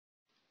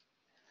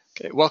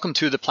Okay, welcome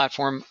to the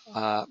platform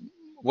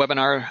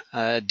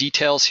webinar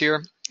details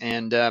here,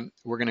 and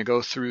we're going to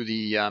go through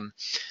the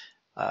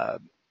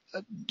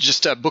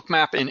just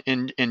Bookmap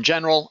in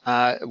general.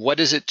 What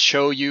does it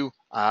show you?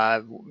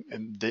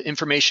 The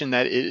information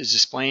that it is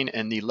displaying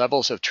and the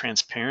levels of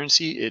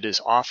transparency it is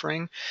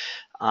offering,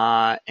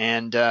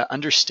 and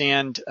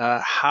understand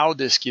how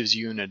this gives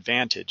you an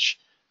advantage.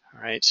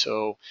 All right,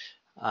 so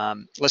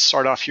let's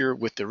start off here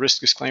with the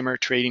risk disclaimer.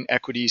 Trading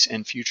equities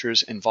and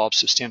futures involves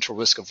substantial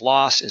risk of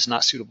loss, is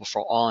not suitable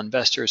for all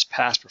investors.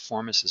 Past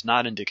performance is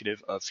not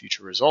indicative of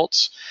future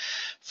results.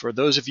 For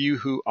those of you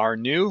who are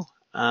new,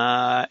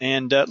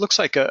 and it looks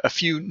like a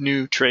few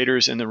new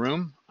traders in the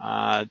room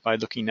by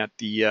looking at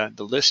the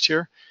list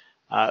here,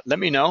 let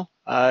me know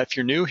if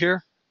you're new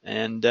here,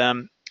 and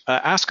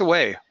ask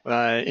away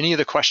any of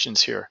the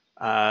questions here.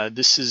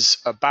 This is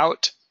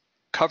about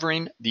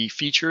covering the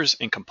features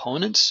and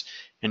components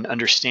and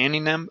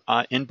understanding them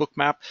in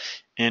Bookmap,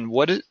 and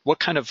what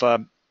kind of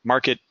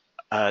market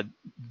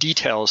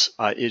details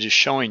it is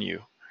showing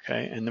you.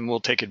 Okay, and then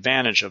we'll take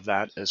advantage of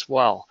that as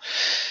well.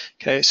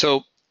 Okay,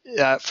 so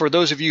for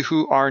those of you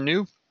who are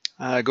new,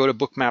 go to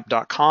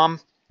bookmap.com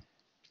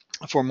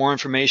for more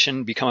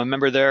information. Become a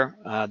member there.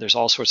 There's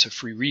all sorts of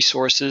free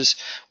resources.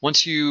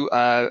 Once you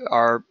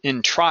are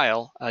in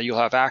trial, you'll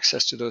have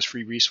access to those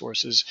free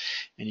resources,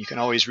 and you can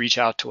always reach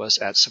out to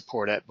us at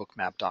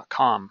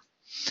support@bookmap.com.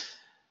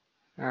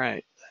 All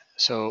right,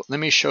 so let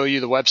me show you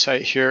the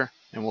website here,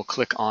 and we'll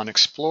click on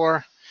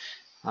Explore.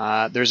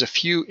 There's a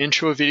few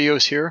intro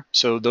videos here,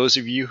 so those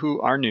of you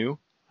who are new,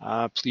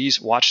 please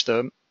watch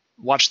those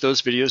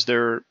videos.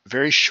 They're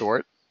very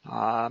short.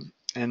 And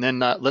then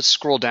let's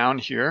scroll down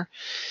here,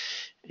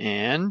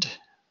 and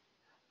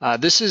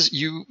this is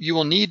you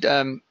will need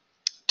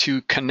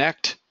to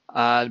connect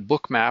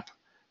Bookmap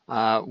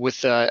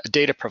with a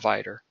data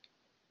provider.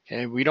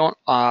 Okay, we're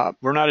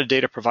not a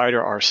data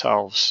provider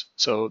ourselves,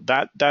 so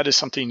that is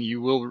something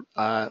you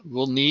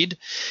will need.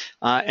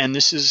 And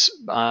these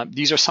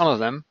are some of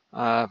them.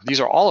 These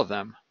are all of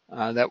them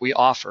that we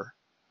offer.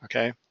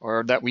 Okay,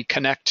 or that we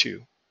connect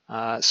to.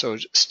 So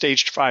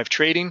Stage 5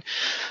 Trading,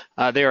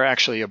 they are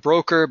actually a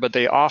broker, but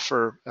they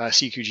offer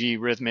CQG,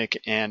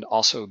 Rhythmic, and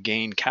also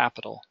Gain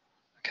Capital.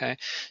 Okay,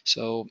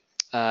 so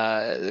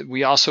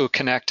we also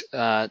connect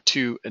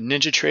to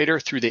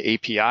NinjaTrader through the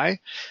API.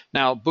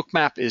 Now,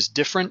 Bookmap is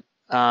different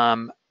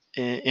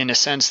in a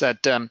sense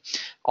that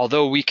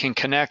although we can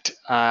connect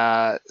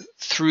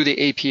through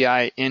the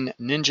API in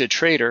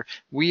NinjaTrader,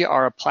 we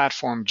are a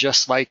platform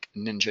just like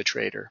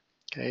NinjaTrader.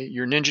 Okay,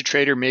 your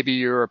NinjaTrader, maybe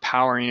you're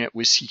powering it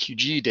with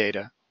CQG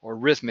data or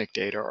Rhythmic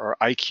data or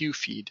IQ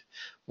feed,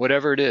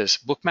 whatever it is.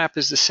 Bookmap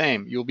is the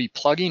same. You'll be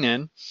plugging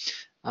in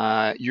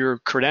your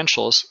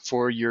credentials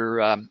for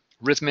your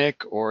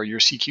Rhythmic or your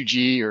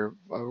CQG or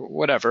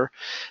whatever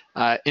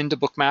into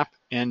Bookmap,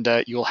 and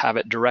you'll have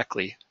it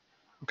directly.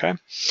 Okay,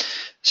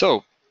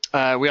 so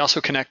we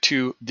also connect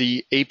to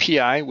the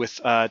API with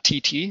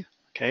TT,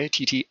 okay,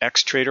 TT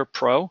Xtrader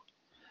Pro.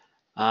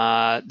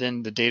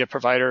 Then the data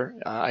provider,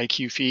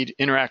 IQ feed,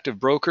 interactive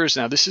brokers.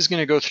 Now this is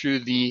going to go through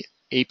the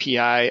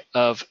API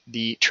of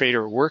the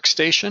Trader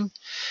Workstation.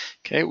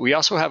 Okay, we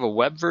also have a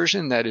web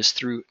version that is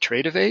through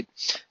Tradevate.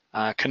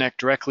 Connect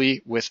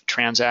directly with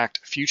Transact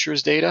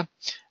futures data.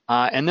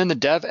 And then the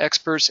Dev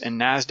Experts and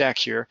NASDAQ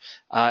here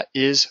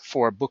is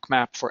for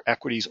Bookmap for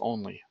equities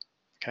only.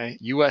 Okay,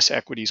 US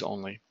equities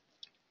only.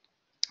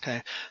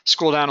 Okay,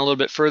 scroll down a little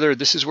bit further.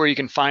 This is where you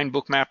can find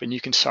Bookmap, and you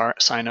can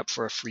sign up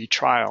for a free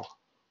trial.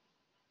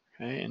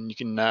 Okay, and you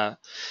can,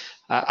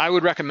 I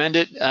would recommend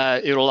it.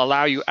 It'll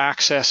allow you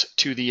access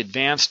to the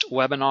advanced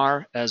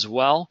webinar as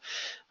well.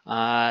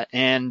 That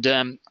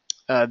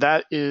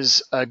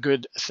is a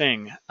good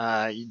thing.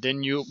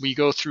 Then we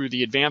go through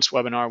the advanced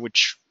webinar,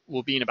 which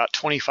will be in about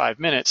 25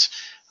 minutes.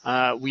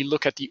 We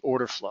look at the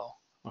order flow,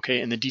 okay,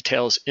 and the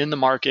details in the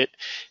market,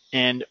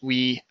 and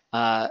we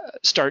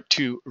start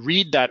to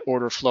read that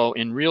order flow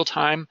in real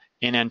time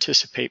and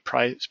anticipate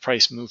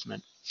price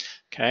movement.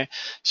 Okay,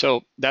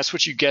 so that's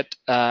what you get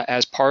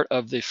as part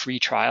of the free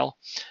trial,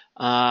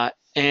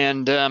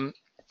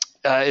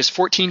 it's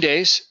 14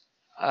 days.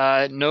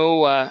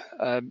 No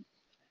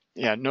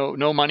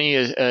money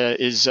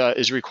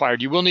is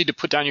required. You will need to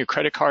put down your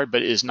credit card,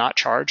 but it is not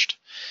charged.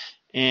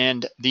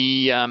 And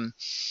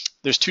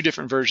there's two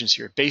different versions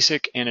here: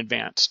 basic and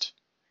advanced.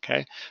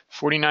 Okay,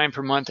 $49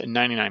 per month and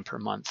 $99 per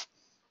month.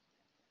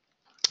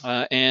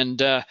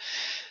 The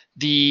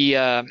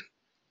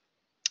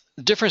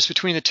difference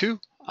between the two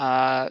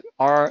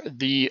are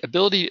the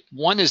ability.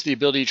 One is the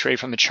ability to trade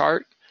from the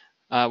chart,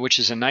 which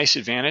is a nice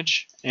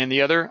advantage, and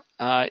the other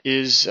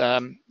is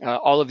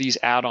all of these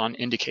add-on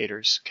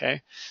indicators.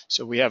 Okay,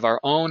 so we have our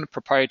own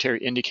proprietary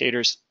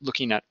indicators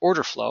looking at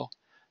order flow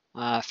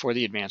for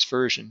the advanced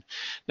version.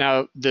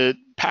 Now, the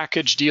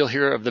package deal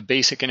here of the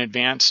basic and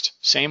advanced,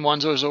 same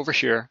ones as over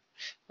here.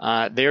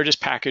 They are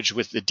just packaged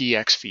with the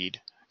DX feed.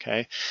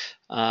 Okay,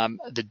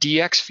 the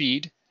DX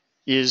feed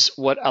is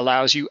what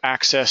allows you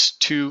access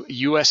to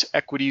US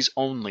equities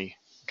only.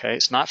 Okay,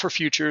 it's not for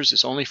futures,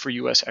 it's only for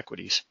US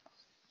equities.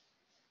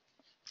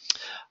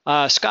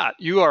 Scott,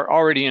 you are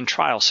already in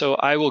trial, so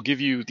I will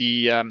give you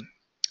the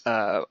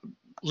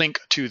link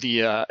to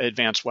the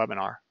advanced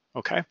webinar.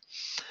 Okay,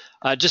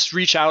 just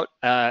reach out,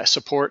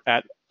 support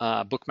at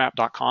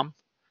bookmap.com,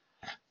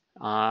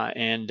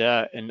 and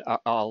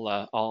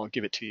I'll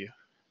give it to you.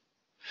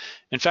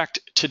 In fact,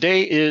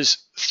 today is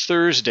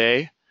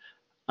Thursday,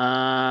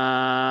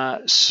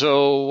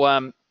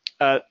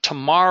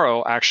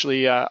 tomorrow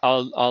actually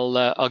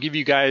I'll give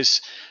you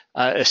guys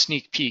a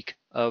sneak peek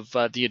of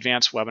the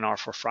advanced webinar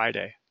for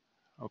Friday.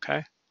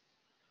 Okay.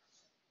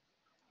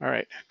 All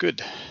right.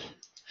 Good.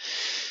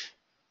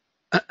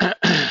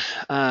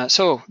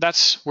 So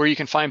that's where you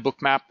can find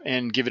Bookmap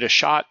and give it a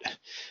shot.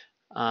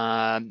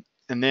 And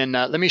then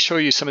let me show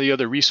you some of the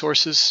other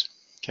resources.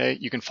 Okay,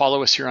 you can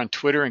follow us here on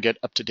Twitter and get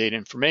up-to-date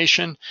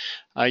information.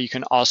 You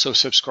can also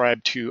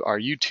subscribe to our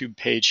YouTube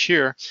page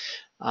here.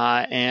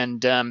 There's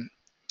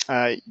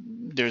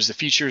the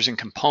features and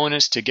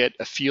components to get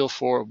a feel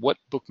for what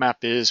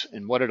Bookmap is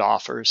and what it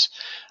offers.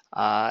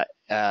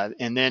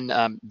 And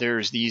then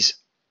there's these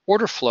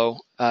order flow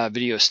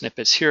video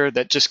snippets here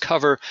that just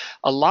cover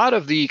a lot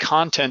of the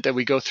content that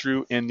we go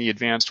through in the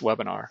advanced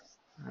webinar.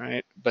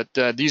 Right, but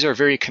these are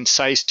very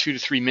concise 2 to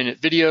 3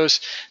 minute videos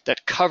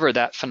that cover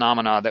that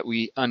phenomena that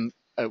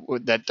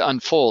that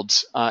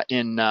unfolds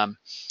in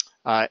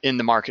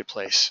the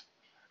marketplace.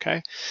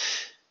 Okay.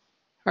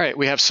 All right,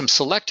 we have some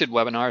selected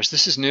webinars.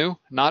 This is new.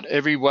 Not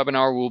every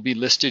webinar will be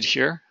listed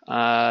here,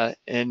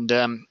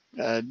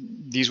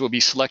 these will be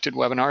selected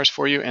webinars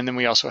for you. And then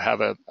we also have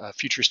a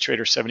Futures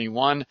Trader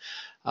 71,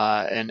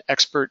 an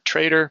expert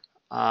trader,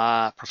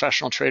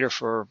 professional trader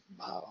for,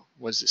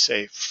 what does it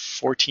say,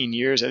 14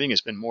 years? I think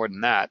it's been more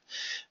than that,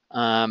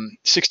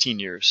 16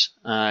 years.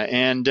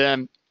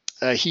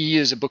 He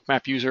is a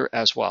Bookmap user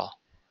as well.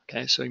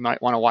 Okay, so you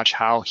might want to watch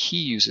how he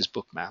uses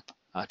Bookmap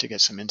to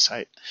get some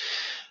insight.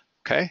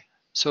 Okay,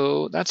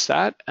 so that's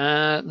that.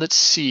 Let's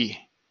see.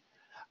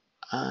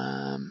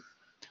 Well,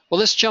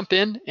 let's jump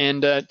in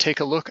and take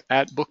a look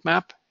at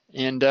Bookmap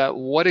and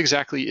what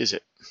exactly is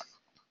it?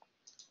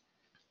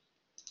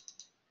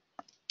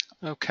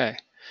 Okay.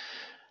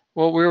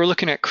 Well, we were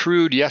looking at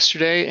crude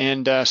yesterday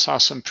and saw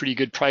some pretty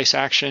good price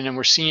action, and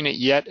we're seeing it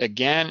yet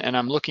again, and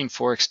I'm looking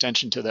for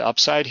extension to the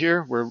upside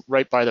here. We're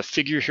right by the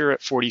figure here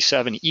at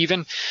 47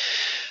 even.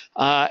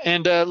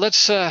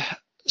 Let's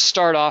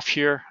start off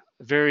here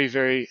very,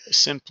 very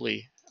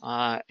simply.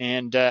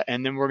 And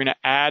then we're going to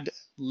add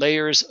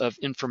layers of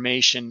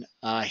information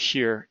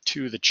here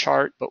to the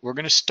chart, but we're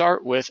going to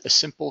start with a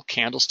simple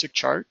candlestick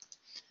chart.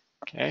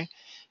 Okay.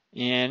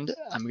 And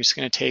I'm just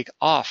going to take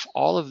off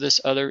all of this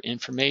other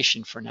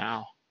information for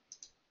now.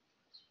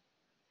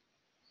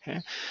 Okay,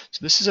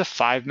 so this is a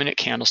 5-minute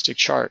candlestick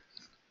chart.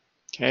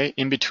 Okay,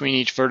 in between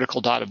each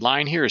vertical dotted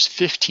line here is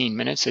 15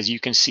 minutes, as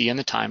you can see in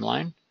the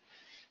timeline.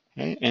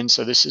 Okay, and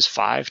so this is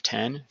 5,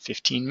 10,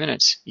 15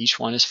 minutes. Each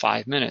one is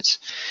 5 minutes.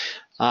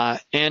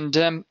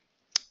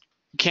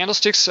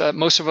 Candlesticks,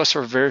 most of us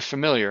are very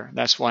familiar.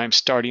 That's why I'm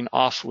starting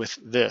off with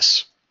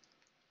this.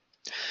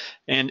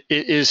 And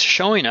it is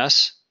showing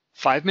us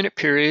 5-minute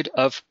period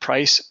of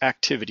price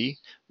activity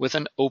with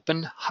an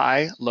open,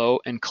 high, low,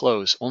 and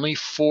close. Only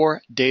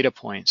 4 data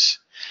points.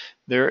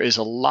 There is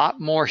a lot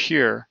more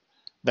here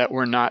that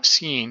we're not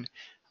seeing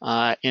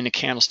in a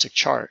candlestick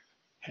chart.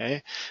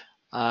 Okay,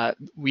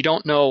 we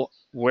don't know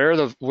where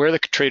the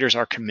traders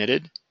are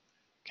committed.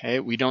 Okay,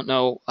 we don't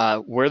know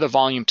where the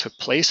volume took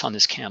place on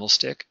this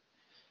candlestick,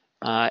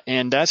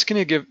 and that's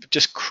going to give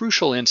just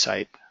crucial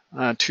insight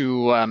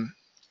to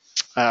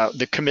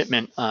the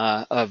commitment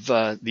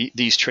of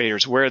these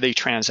traders, where they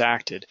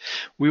transacted.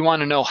 We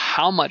want to know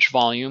how much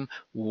volume,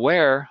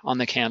 where on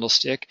the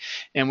candlestick,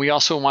 and we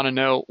also want to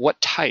know what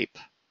type.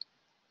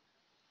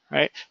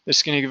 Right? This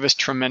is going to give us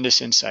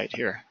tremendous insight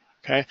here.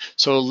 Okay,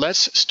 so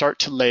let's start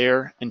to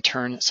layer and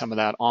turn some of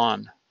that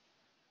on.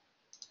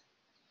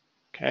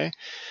 Okay,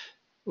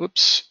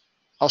 whoops.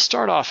 I'll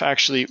start off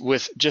actually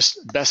with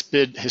just best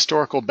bid,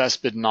 historical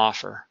best bid and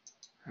offer.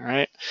 All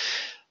right,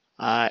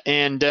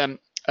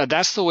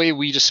 that's the way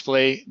we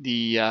display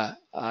the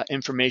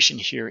information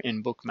here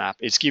in Bookmap.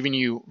 It's giving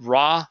you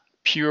raw,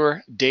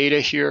 pure data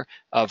here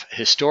of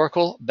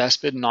historical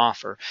best bid and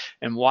offer.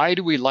 And why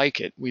do we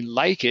like it? We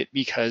like it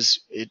because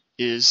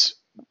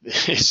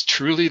it's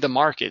truly the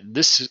market.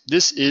 This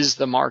is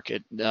the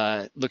market.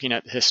 Looking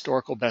at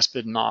historical best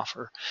bid and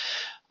offer,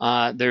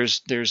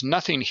 there's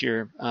nothing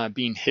here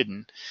being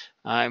hidden.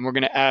 And we're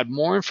going to add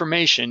more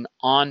information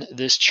on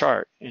this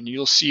chart, and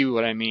you'll see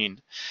what I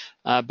mean.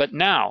 But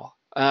now,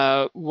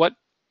 what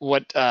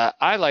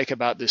I like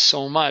about this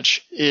so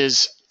much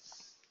is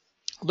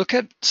look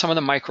at some of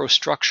the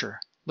microstructure.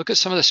 Look at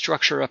some of the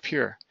structure up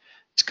here.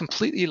 It's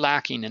completely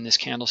lacking in this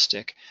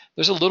candlestick.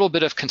 There's a little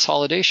bit of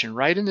consolidation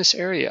right in this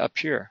area up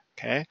here,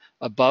 okay?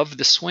 Above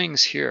the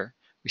swings here.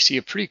 We see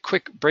a pretty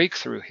quick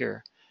breakthrough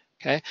here,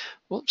 okay?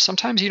 Well,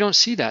 sometimes you don't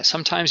see that.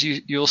 Sometimes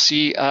you'll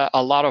see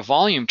a lot of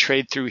volume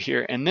trade through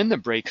here and then the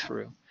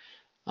breakthrough.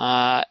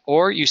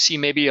 Or you see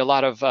maybe a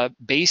lot of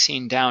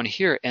basing down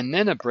here and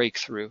then a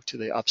breakthrough to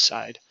the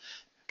upside,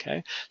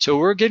 okay? So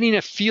we're getting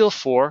a feel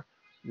for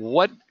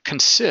what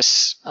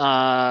consists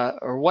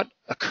or what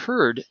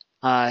occurred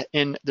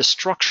in the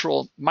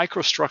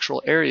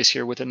microstructural areas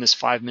here within this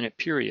 5-minute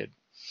period.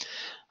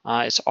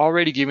 It's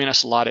already giving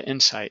us a lot of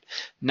insight.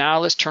 Now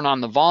let's turn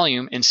on the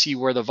volume and see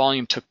where the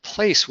volume took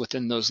place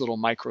within those little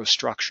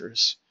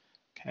microstructures.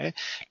 Okay,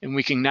 and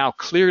we can now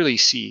clearly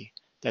see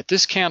that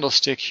this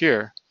candlestick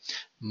here,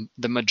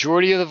 the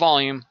majority of the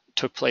volume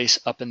took place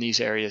up in these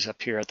areas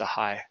up here at the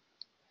high.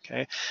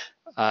 Okay,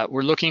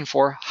 we're looking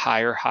for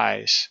higher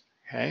highs.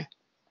 Okay,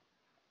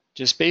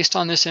 just based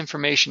on this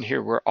information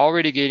here, we're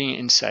already getting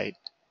insight.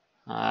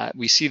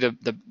 We see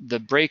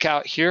the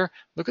breakout here.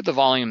 Look at the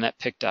volume that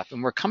picked up,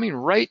 and we're coming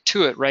right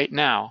to it right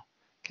now.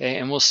 Okay,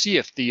 and we'll see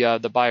if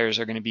the buyers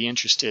are going to be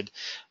interested.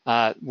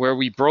 Where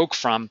we broke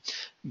from,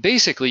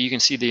 basically, you can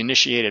see the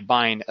initiated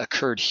buying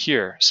occurred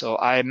here. So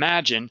I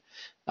imagine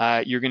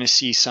you're going to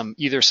see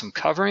either some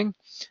covering,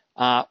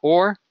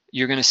 or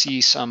you're going to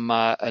see some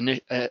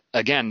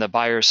again, the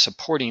buyers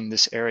supporting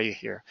this area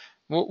here.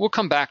 We'll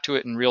come back to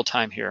it in real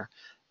time here.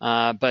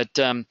 But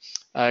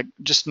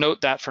just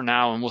note that for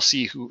now, and we'll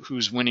see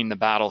who's winning the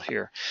battle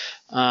here.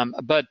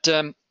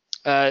 The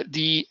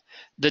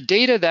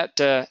data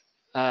that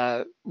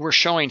we're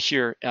showing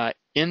here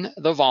in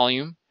the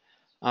volume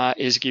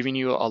is giving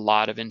you a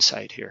lot of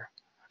insight here.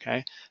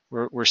 Okay,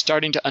 we're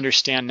starting to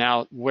understand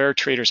now where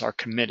traders are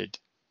committed,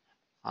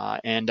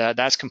 and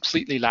that's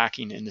completely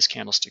lacking in this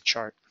candlestick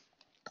chart.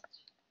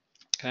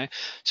 Okay,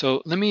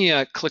 so let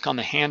me click on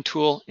the hand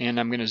tool, and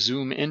I'm going to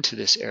zoom into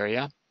this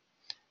area.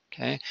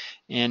 Okay,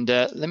 and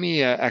let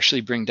me actually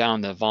bring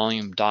down the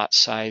volume dot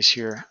size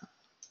here.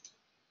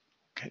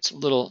 Okay, it's a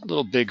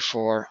little big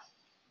for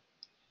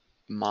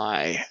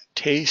my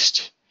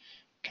taste.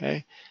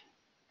 Okay,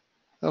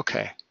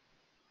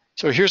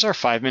 so here's our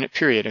 5-minute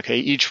period. Okay,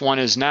 each one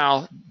is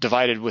now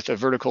divided with a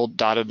vertical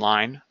dotted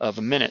line of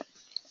a minute.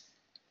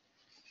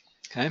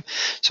 Okay,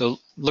 so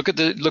look at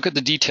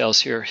the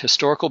details here: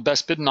 historical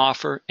best bid and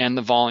offer and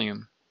the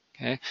volume.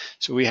 Okay,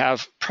 so we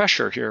have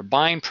pressure here,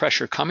 buying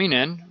pressure coming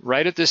in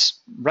right at this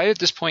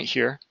point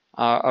here,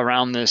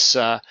 around this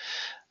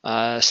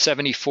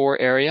 74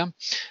 area,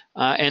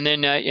 and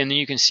then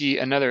you can see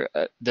another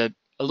a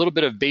little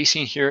bit of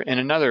basing here, and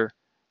another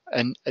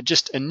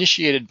just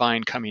initiated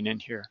buying coming in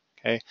here.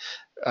 Okay,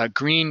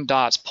 green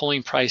dots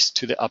pulling price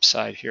to the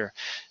upside here.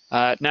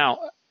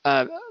 Now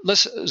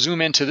let's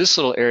zoom into this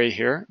little area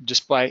here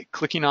just by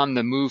clicking on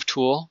the move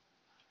tool.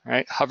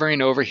 Right,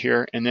 hovering over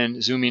here and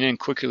then zooming in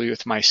quickly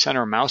with my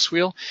center mouse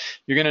wheel,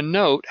 you're going to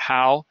note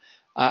how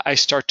I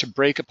start to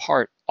break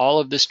apart all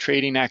of this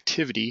trading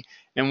activity,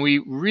 and we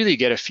really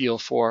get a feel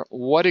for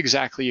what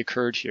exactly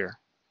occurred here.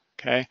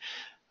 Okay,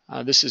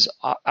 this is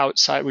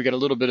outside. We got a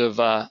little bit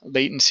of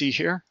latency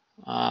here,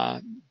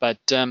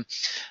 but I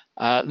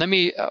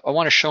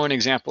want to show an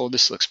example.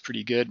 This looks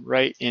pretty good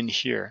right in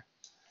here.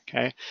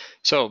 Okay,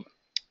 so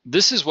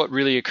this is what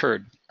really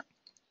occurred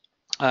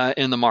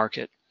in the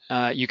market.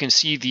 You can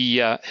see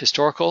the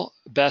historical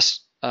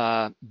best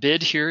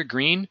bid here,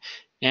 green,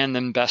 and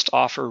then best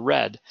offer,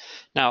 red.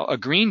 Now, a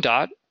green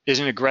dot is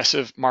an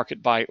aggressive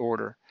market buy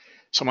order.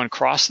 Someone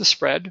crossed the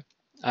spread,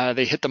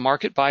 they hit the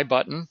market buy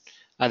button,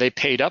 they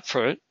paid up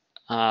for it,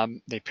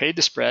 they paid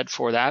the spread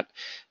for that,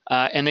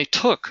 and they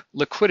took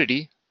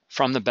liquidity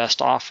from the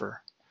best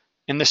offer.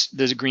 And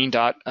this green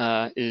dot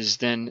is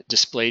then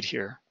displayed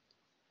here.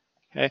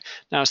 Okay,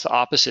 now it's the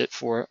opposite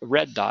for a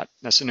red dot.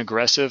 That's an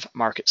aggressive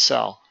market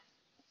sell.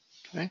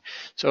 Okay,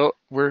 so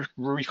we're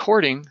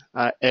recording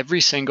every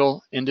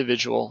single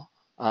individual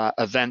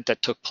event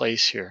that took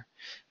place here.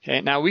 Okay,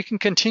 now we can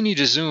continue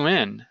to zoom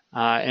in,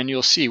 and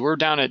you'll see we're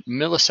down at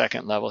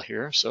millisecond level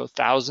here, so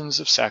thousands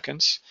of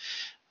seconds.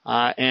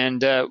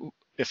 And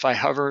if I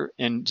hover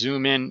and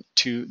zoom in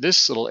to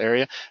this little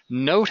area,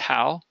 note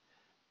how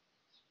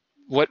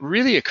what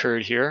really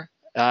occurred here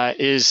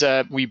is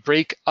we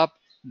break up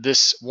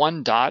this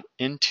one dot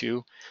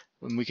into,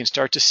 when we can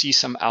start to see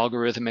some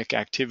algorithmic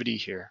activity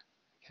here.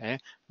 Okay,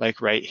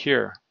 like right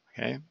here.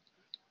 Okay,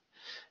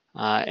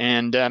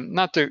 and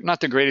not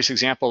the greatest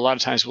example. A lot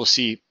of times we'll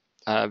see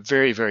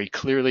very, very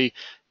clearly.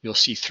 You'll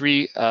see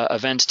 3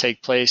 events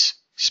take place,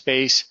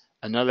 space,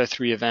 another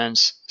 3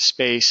 events,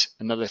 space,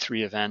 another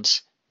 3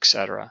 events,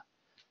 etc.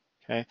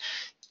 Okay.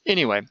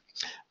 Anyway,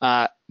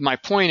 my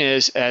point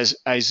is, as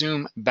I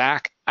zoom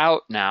back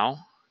out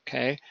now,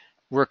 okay,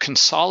 we're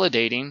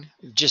consolidating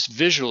just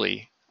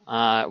visually.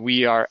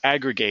 We are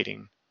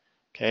aggregating.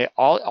 Okay,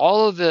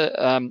 all of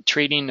the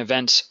trading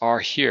events are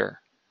here,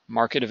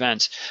 market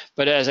events.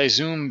 But as I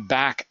zoom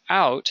back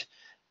out,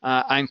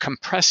 I'm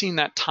compressing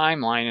that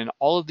timeline, and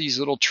all of these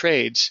little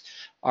trades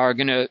are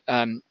going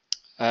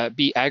to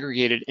be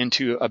aggregated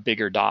into a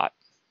bigger dot.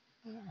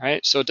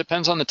 Right, so it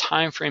depends on the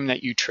time frame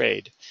that you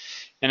trade.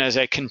 And as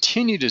I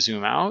continue to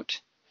zoom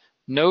out,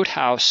 note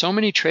how so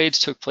many trades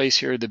took place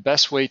here. The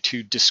best way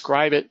to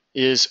describe it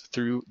is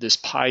through this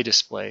pie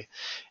display,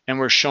 and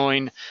we're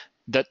showing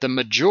that the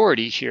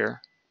majority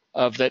here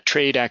of that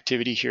trade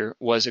activity here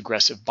was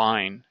aggressive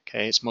buying.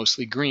 Okay, it's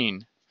mostly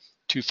green.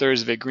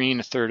 2/3 of it green,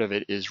 1/3 of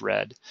it is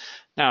red.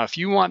 Now, if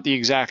you want the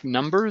exact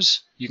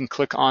numbers, you can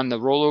click on the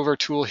rollover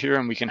tool here,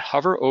 and we can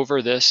hover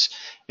over this,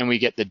 and we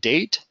get the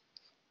date,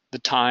 the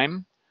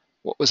time,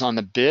 what was on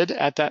the bid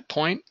at that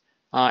point,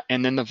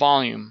 and then the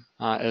volume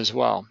as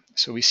well.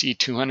 So we see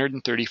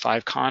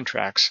 235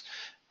 contracts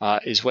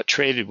is what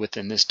traded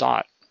within this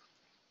dot.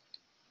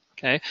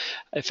 Okay,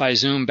 if I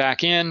zoom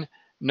back in,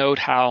 note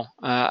how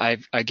I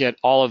get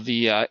all of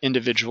the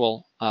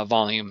individual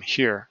volume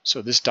here.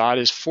 So this dot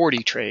is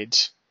 40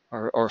 trades,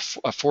 or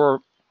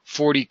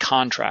 40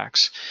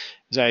 contracts.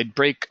 As I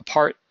break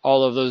apart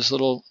all of those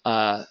little,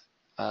 all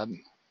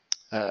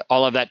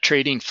of that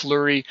trading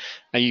flurry,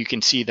 you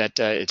can see that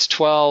it's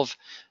 12,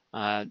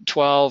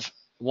 12,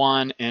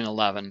 1, and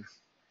 11.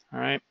 All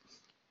right.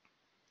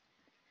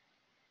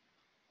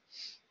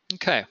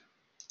 Okay.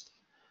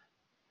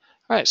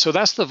 All right, so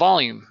that's the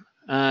volume.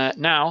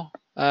 Now,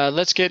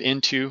 let's get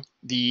into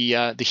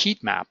the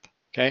heat map,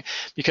 okay?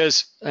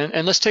 Because,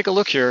 and let's take a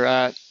look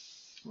here.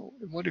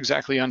 What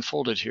exactly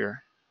unfolded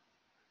here?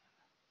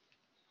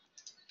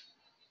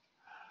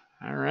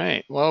 All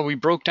right, well, we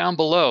broke down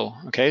below,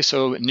 okay?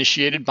 So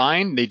initiated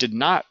buying, they did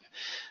not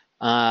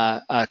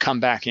come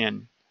back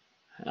in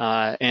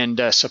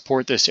and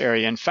support this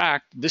area. In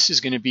fact, this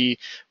is gonna be,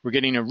 we're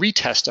getting a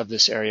retest of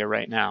this area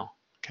right now,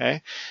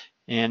 okay?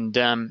 And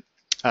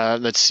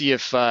let's see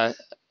if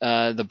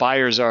the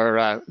buyers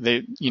are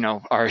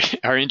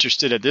are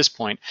interested at this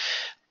point.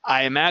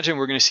 I imagine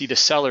we're going to see the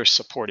sellers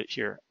support it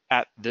here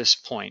at this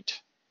point.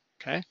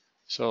 Okay,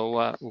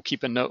 so we'll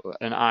keep an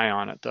eye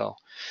on it though.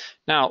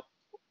 Now,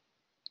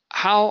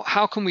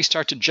 how can we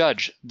start to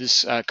judge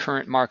this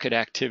current market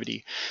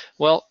activity?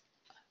 Well,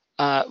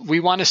 we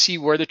want to see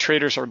where the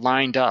traders are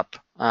lined up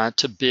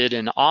to bid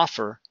and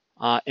offer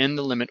in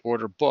the limit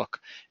order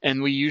book,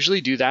 and we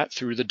usually do that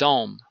through the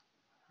DOM.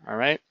 All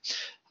right.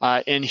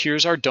 And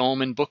here's our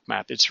DOM and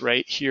Bookmap. It's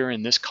right here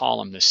in this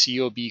column, the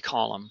COB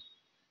column.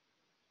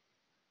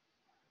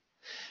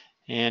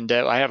 And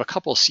I have a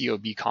couple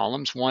COB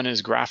columns. One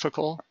is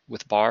graphical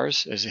with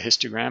bars as a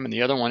histogram, and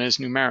the other one is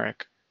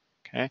numeric.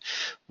 Okay.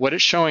 What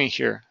it's showing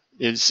here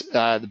is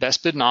the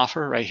best bid and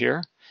offer right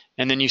here,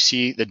 and then you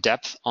see the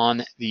depth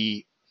on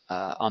the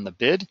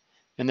bid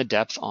and the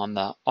depth on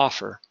the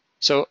offer.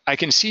 So I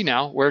can see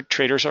now where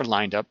traders are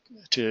lined up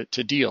to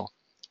deal.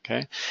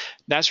 Okay,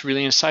 that's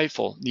really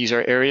insightful. These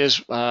are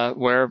areas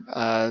where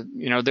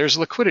there's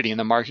liquidity and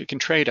the market can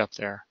trade up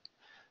there.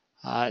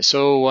 It's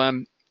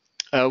very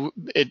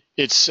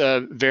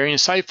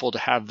insightful to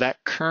have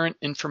that current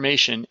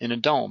information in a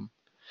DOM.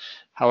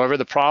 However,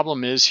 the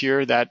problem is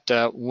here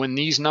that when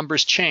these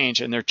numbers change,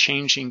 and they're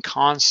changing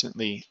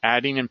constantly,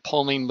 adding and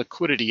pulling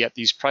liquidity at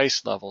these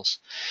price levels,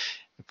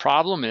 the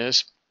problem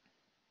is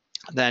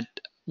that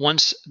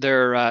once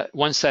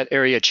that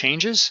area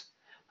changes,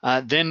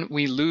 then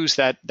we lose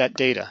that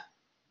data,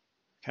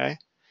 okay?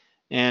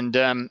 And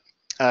then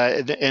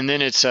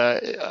it's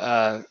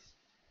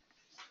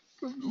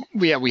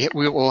we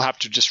will have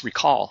to just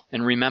recall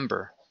and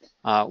remember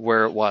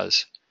where it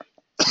was.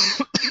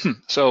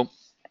 So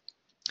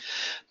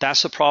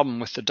that's the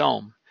problem with the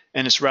DOM,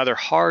 and it's rather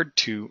hard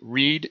to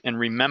read and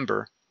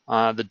remember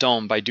the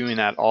DOM by doing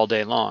that all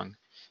day long,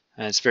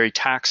 and it's very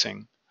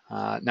taxing.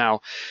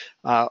 Now,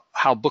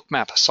 how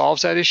Bookmap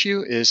solves that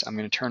issue is I'm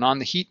going to turn on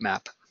the heat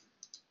map.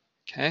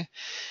 Okay,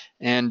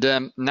 and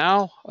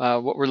now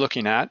what we're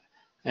looking at,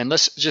 and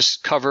let's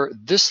just cover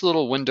this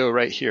little window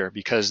right here,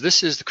 because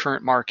this is the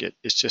current market.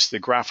 It's just the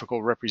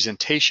graphical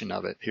representation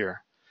of it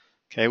here.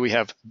 Okay, we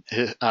have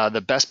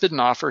the best bid and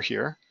offer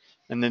here,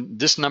 and then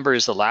this number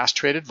is the last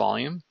traded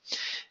volume.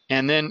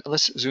 And then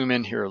let's zoom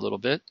in here a little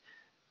bit.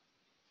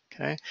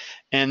 Okay,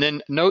 and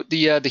then note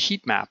the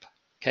heat map.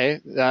 Okay,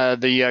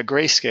 the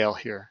grayscale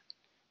here.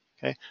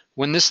 Okay,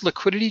 when this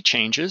liquidity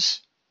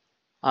changes,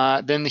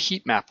 then the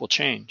heat map will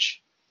change.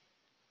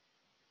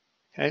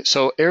 Okay,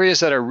 so areas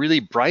that are really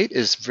bright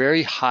is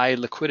very high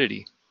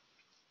liquidity.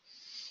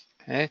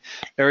 Okay,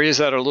 areas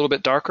that are a little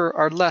bit darker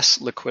are less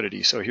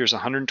liquidity. So here's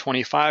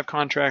 125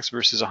 contracts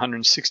versus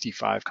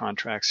 165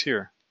 contracts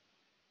here.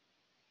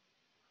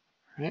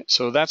 All right,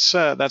 so that's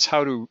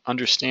how to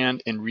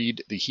understand and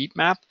read the heat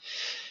map.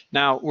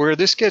 Now, where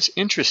this gets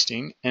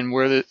interesting and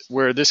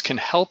where this can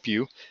help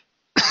you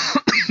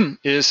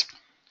is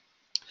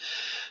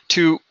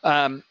to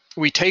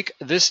we take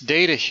this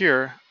data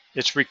here.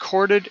 It's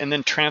recorded and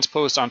then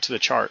transposed onto the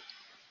chart.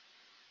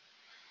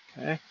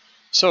 Okay,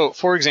 so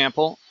for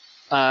example,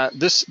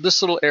 this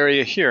little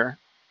area here,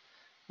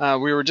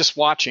 we were just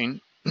watching,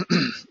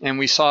 and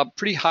we saw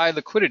pretty high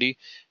liquidity,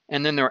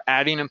 and then they're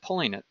adding and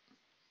pulling it.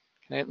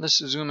 Okay, let's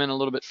zoom in a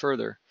little bit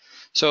further.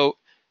 So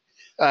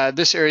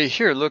this area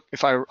here, look,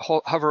 if I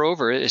hover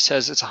over it, it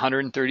says it's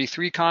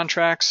 133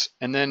 contracts,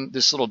 and then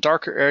this little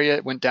darker area,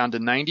 it went down to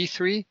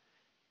 93,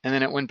 and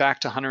then it went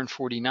back to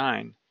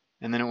 149.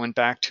 And then it went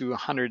back to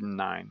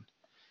 109.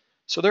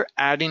 So they're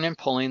adding and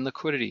pulling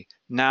liquidity.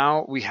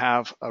 Now we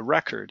have a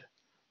record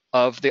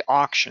of the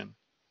auction,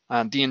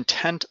 the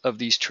intent of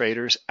these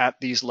traders at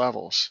these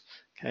levels.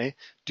 Okay,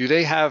 do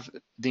they have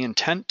the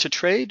intent to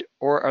trade,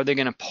 or are they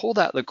going to pull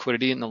that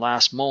liquidity in the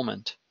last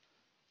moment?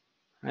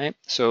 right?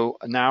 So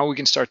now we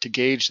can start to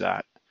gauge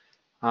that.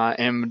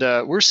 And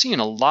we're seeing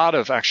a lot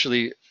of,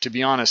 actually, to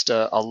be honest,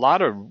 a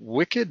lot of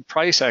wicked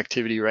price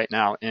activity right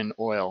now in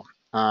oil.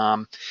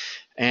 They're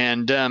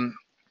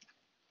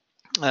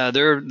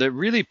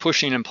really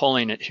pushing and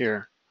pulling it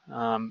here.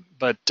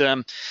 But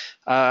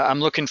I'm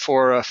looking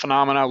for a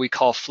phenomena we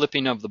call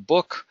flipping of the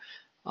book,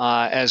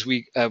 as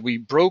we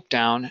broke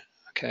down,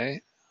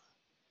 okay,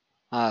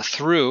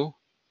 through.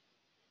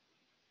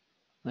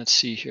 Let's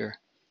see here.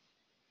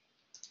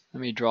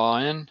 Let me draw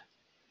in.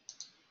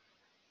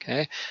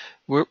 Okay,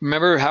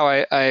 remember how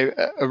I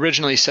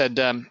originally said,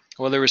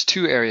 well, there was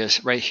two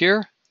areas, right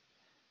here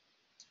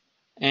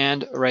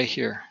and right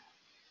here.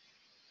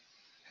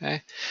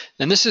 Okay,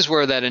 and this is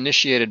where that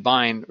initiated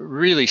buying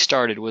really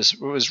started.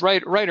 Was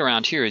right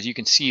around here, as you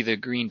can see the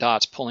green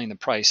dots pulling the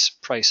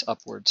price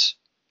upwards.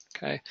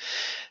 Okay,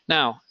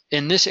 now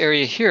in this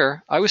area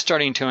here, I was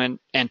starting to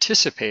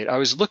anticipate. I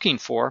was looking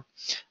for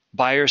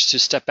buyers to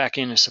step back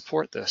in and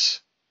support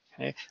this.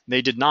 Okay,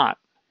 they did not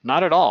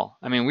at all.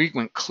 I mean, we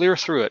went clear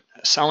through it.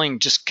 Selling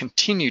just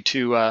continued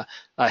to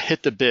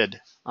hit the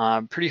bid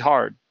pretty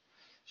hard.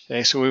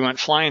 Okay, so we went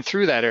flying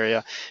through that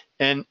area,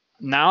 and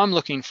now I'm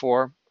looking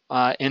for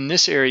in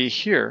this area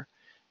here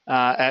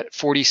at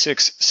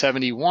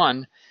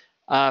 46.71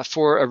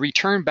 for a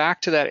return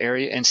back to that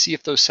area and see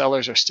if those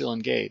sellers are still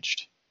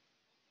engaged.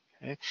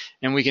 Okay,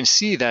 and we can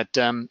see that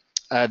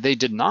they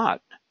did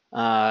not.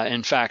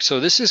 In fact, so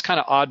this is kind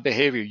of odd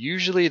behavior.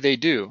 Usually they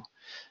do.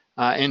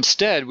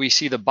 Instead, we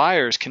see the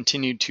buyers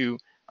continue to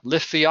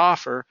lift the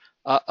offer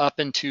up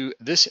into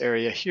this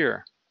area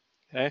here.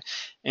 Okay,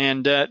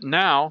 and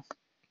now,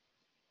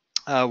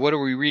 what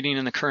are we reading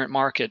in the current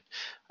market?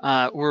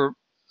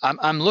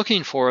 I'm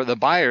looking for the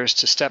buyers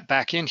to step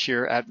back in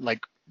here at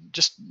like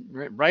just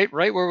right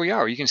where we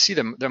are. You can see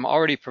them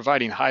already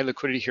providing high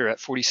liquidity here at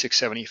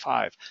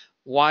 46.75.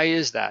 Why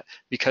is that?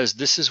 Because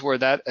this is where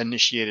that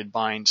initiated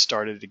buying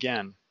started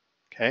again.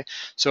 Okay,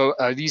 so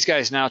are these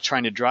guys now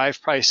trying to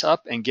drive price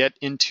up and get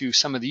into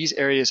some of these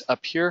areas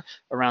up here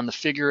around the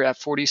figure at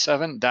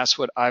 47? That's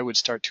what I would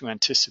start to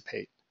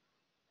anticipate.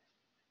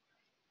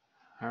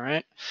 All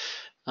right,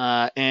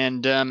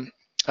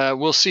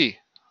 we'll see.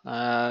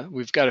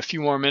 We've got a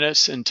few more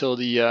minutes until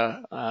the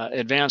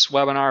advanced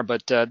webinar,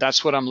 but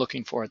that's what I'm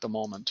looking for at the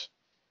moment.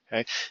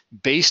 Okay,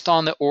 based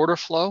on the order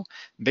flow,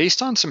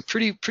 based on some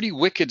pretty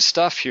wicked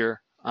stuff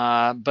here,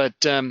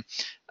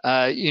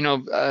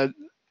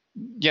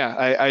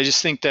 yeah, I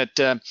just think that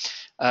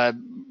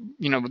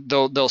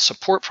they'll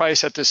support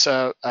price at this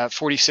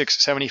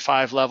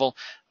 46.75 level,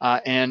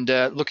 and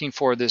looking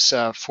for this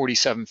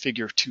 47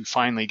 figure to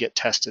finally get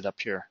tested up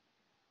here.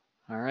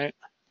 All right.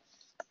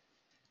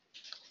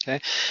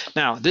 Okay.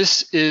 Now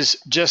this is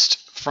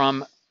just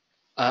from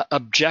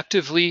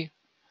objectively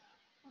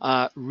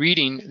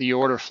reading the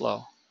order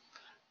flow.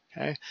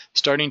 Okay,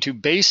 starting to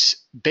base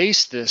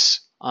this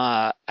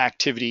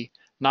activity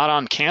not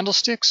on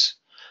candlesticks,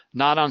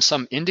 not on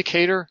some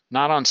indicator,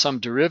 not on some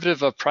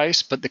derivative of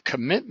price, but the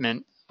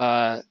commitment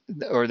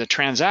or the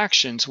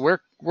transactions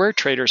where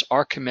traders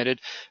are committed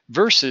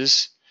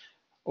versus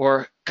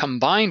or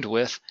combined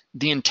with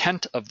the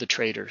intent of the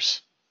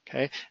traders.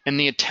 Okay, and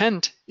the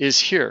intent is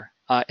here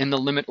in the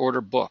limit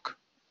order book.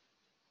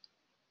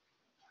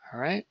 All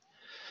right,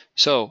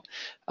 so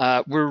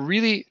we're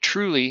really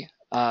truly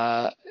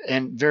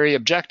and very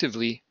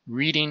objectively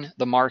reading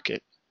the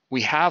market.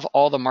 We have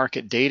all the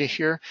market data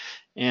here,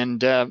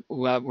 and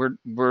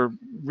we're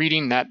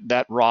reading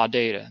that raw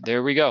data.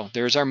 There we go.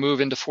 There's our move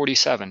into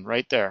 47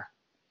 right there.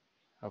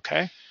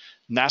 Okay,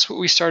 and that's what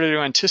we started to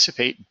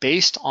anticipate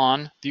based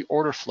on the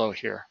order flow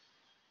here.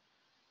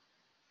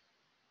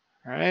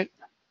 All right.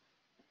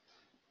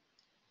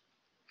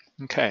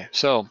 Okay,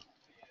 so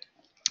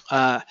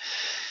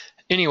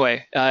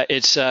anyway,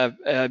 it's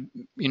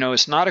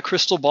it's not a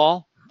crystal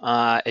ball.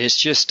 It's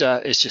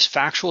just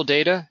factual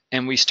data,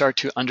 and we start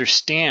to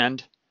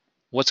understand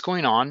what's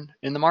going on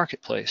in the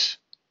marketplace,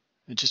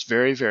 and just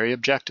very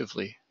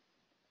objectively.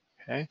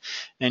 Okay,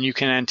 and you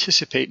can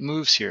anticipate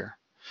moves here.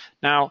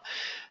 Now,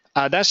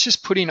 that's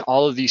just putting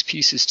all of these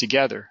pieces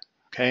together.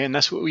 Okay, and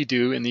that's what we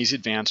do in these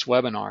advanced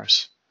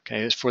webinars.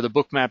 Okay, as for the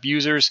Bookmap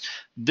users,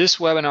 this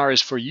webinar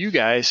is for you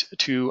guys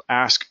to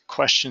ask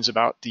questions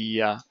about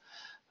the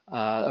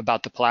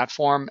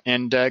platform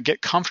and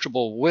get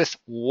comfortable with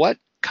what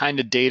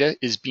kind of data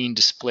is being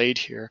displayed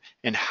here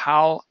and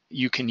how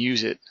you can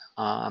use it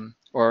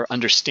or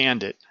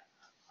understand it,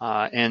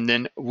 and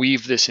then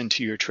weave this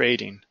into your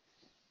trading.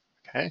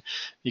 Okay,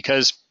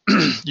 because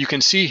you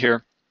can see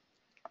here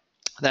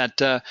that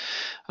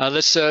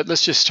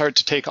let's just start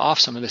to take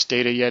off some of this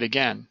data yet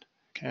again.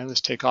 Okay,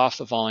 let's take off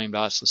the volume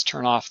dots. Let's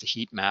turn off the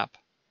heat map.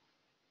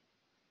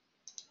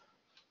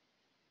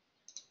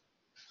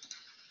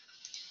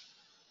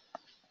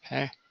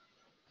 Okay,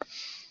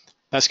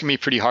 that's gonna be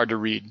pretty hard to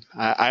read.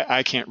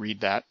 I can't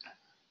read that.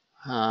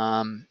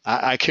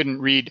 I couldn't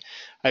read.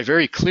 I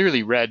very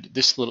clearly read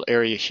this little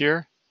area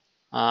here,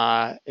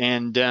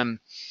 and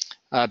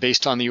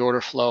based on the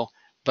order flow,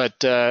 But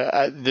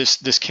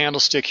this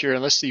candlestick here,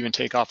 and let's even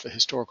take off the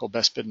historical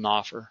best bid and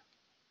offer.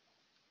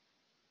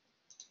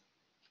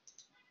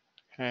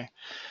 Okay.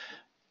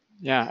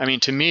 Yeah, I mean,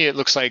 to me, it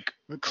looks like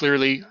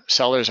clearly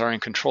sellers are in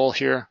control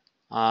here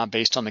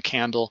based on the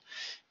candle.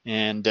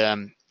 And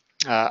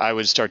I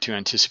would start to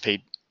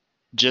anticipate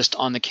just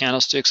on the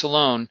candlesticks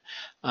alone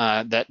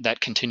that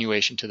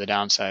continuation to the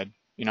downside.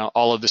 You know,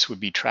 all of this would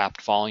be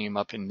trapped volume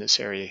up in this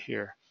area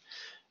here.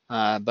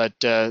 But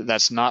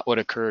that's not what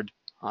occurred.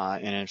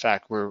 And in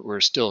fact,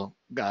 we're still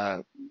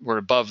we're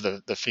above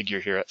the figure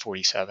here at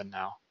 47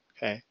 now.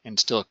 Okay, and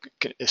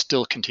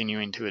still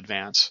continuing to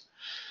advance.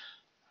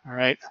 All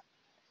right.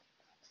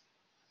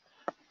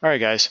 All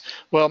right, guys.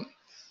 Well,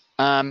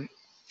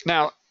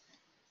 now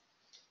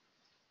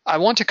I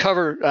want to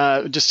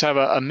cover just have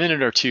a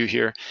minute or two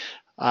here,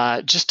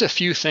 just a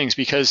few things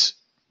because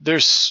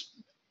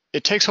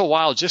it takes a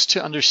while just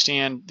to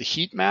understand the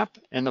heat map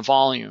and the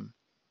volume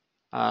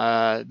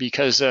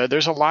because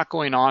there's a lot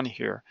going on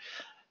here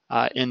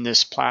in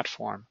this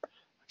platform.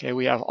 Okay,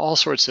 we have all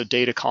sorts of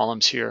data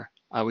columns here.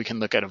 We can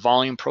look at a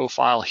volume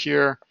profile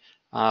here.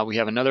 We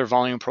have another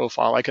volume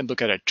profile. I could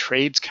look at a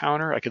trades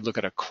counter. I could look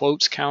at a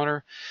quotes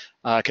counter.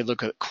 I could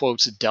look at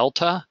quotes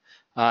delta.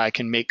 I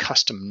can make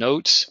custom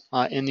notes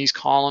in these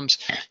columns.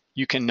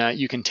 You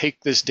can take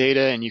this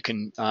data and you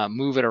can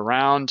move it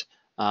around.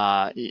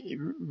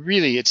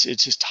 Really, it's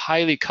just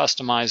highly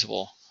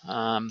customizable.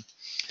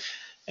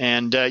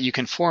 And you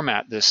can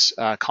format this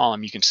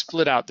column. You can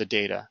split out the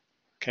data,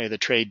 okay, the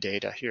trade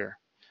data here.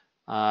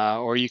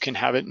 Or you can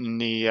have it in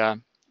the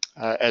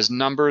as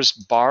numbers,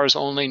 bars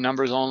only,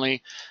 numbers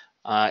only,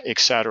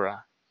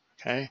 etc.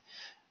 Okay,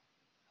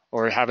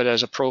 or have it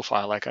as a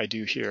profile like I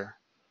do here.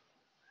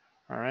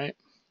 All right.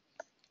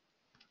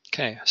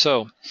 Okay,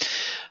 so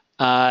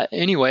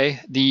anyway,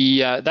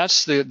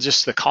 that's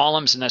just the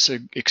columns, and that's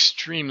an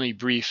extremely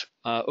brief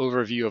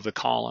overview of the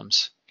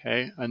columns.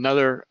 Okay,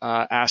 another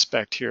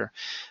aspect here,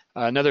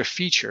 another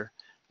feature,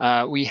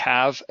 we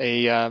have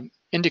a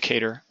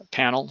indicator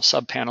panel,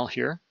 sub panel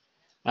here.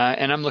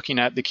 And I'm looking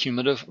at the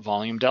cumulative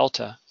volume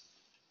delta.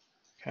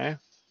 Okay,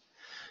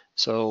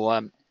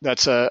 so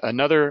that's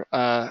another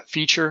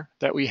feature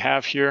that we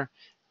have here.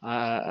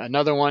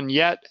 Another one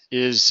yet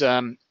is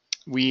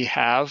we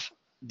have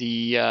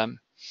the,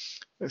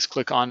 let's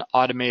click on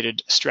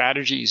automated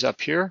strategies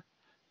up here.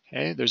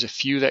 Okay, there's a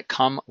few that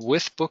come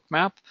with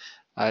Bookmap,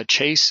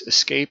 chase,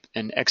 escape,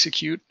 and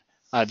execute.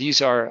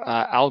 These are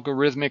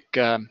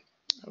algorithmic,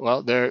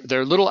 well,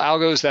 they're little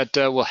algos that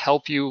will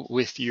help you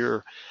with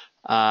your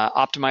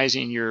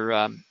optimizing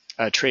your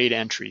trade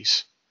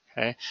entries.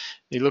 Okay,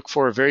 they look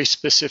for very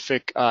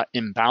specific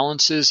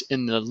imbalances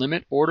in the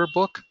limit order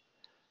book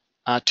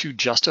to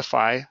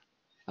justify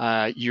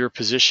your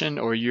position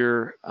or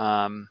your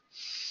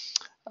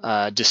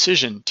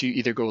decision to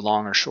either go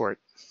long or short.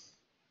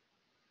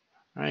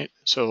 Right.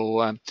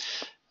 So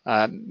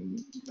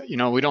you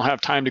know, we don't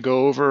have time to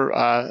go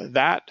over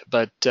that,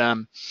 but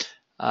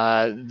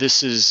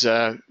this is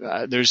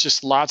there's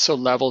just lots of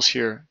levels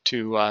here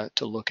to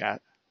look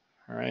at.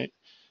 All right.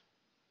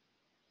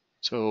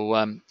 So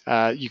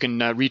you can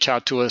reach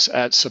out to us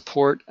at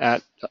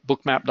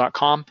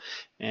support@bookmap.com,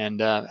 and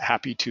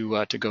happy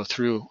to go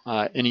through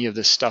any of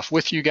this stuff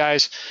with you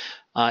guys.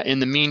 In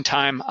the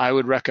meantime, I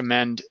would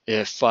recommend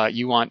if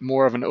you want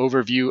more of an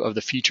overview of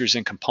the features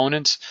and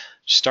components,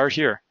 start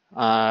here.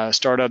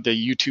 Start at the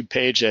YouTube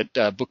page at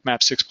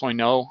Bookmap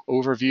 6.0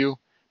 overview,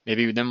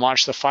 maybe then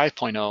watch the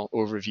 5.0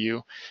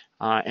 overview,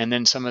 and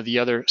then some of the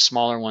other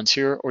smaller ones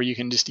here, or you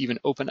can just even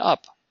open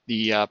up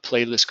the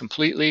playlist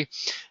completely,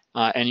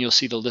 and you'll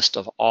see the list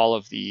of all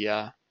of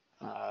the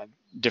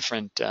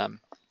different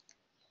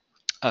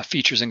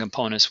features and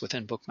components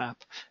within Bookmap.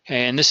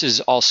 Okay, and this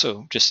is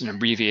also just an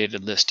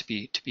abbreviated list, to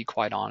be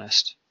quite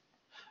honest.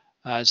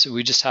 So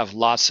we just have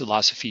lots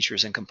of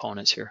features and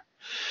components here.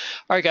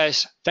 All right,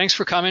 guys, thanks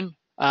for coming.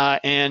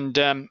 And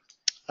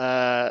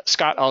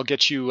Scott, I'll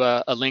get you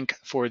a link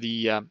for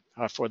the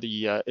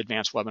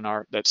advanced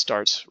webinar that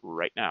starts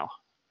right now.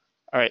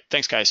 All right,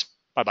 thanks, guys.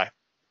 Bye-bye.